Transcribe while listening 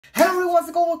Hey everyone, what's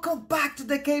going on? Welcome back to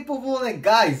the Capable. And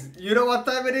guys, you know what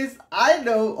time it is? I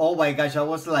know. Oh my gosh, I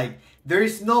was like, there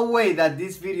is no way that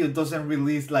this video doesn't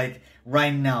release like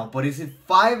right now. But it's at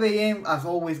 5 a.m. as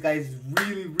always, guys.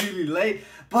 Really late.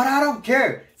 But I don't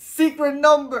care. Secret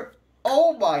number.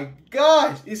 Oh my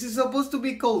gosh. Is it supposed to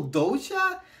be called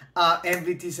DOXA?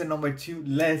 MVT set number 2.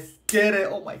 Let's get it.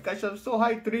 Oh my gosh, I'm so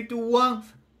high. 3, 2, 1.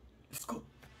 Let's go.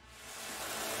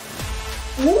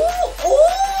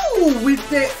 Ooh, with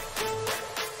the...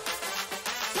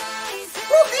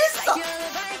 Bro,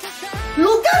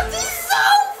 look at this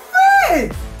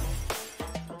outfit!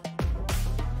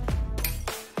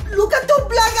 Look at the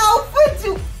black outfit,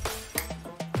 you...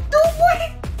 No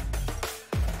way!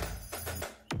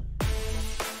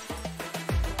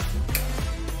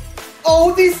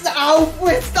 Oh, these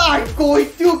outfits are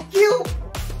going to kill!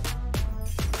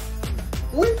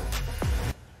 Wait.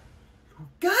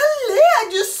 Golly, I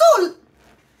just saw...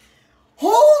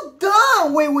 Hold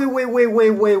on!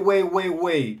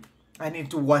 Wait. I need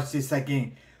to watch this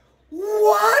again.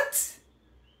 What?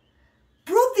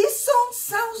 Bro, this song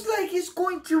sounds like it's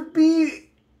going to be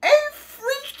a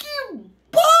freaking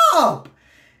pop!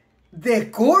 The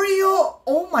choreo...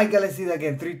 Oh my god, let's see it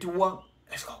again. 3, 2, 1.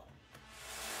 Let's go.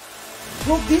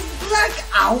 Bro, this black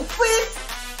outfit...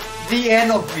 The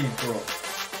end of me, bro.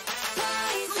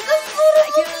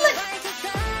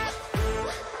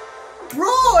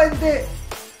 Bro, and the...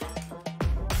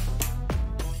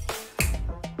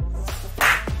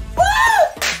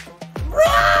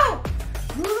 Bro!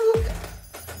 Look!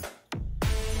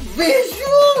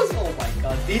 Visuals! Oh my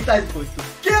god, Dita is going to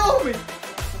kill me!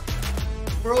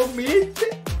 Bro, meet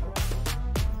it!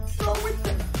 Bro, with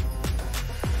it!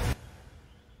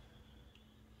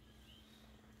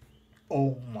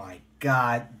 Oh my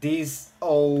god, this...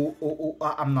 Oh,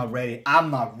 I'm not ready.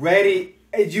 I'm not ready.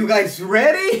 Are you guys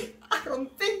ready? I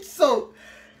don't think so.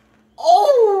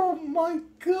 Oh my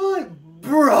god,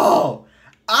 bro.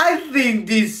 I think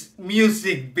this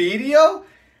music video,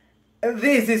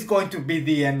 this is going to be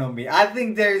the end of me. I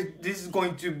think this is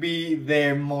going to be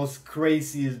their most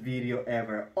craziest video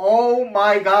ever. Oh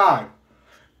my god.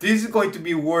 This is going to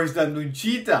be worse than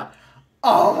Lunchita.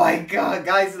 Oh my god,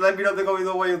 guys, let me know in the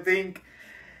comments what you think.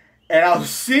 And I'll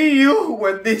see you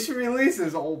when this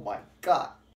releases. Oh my god.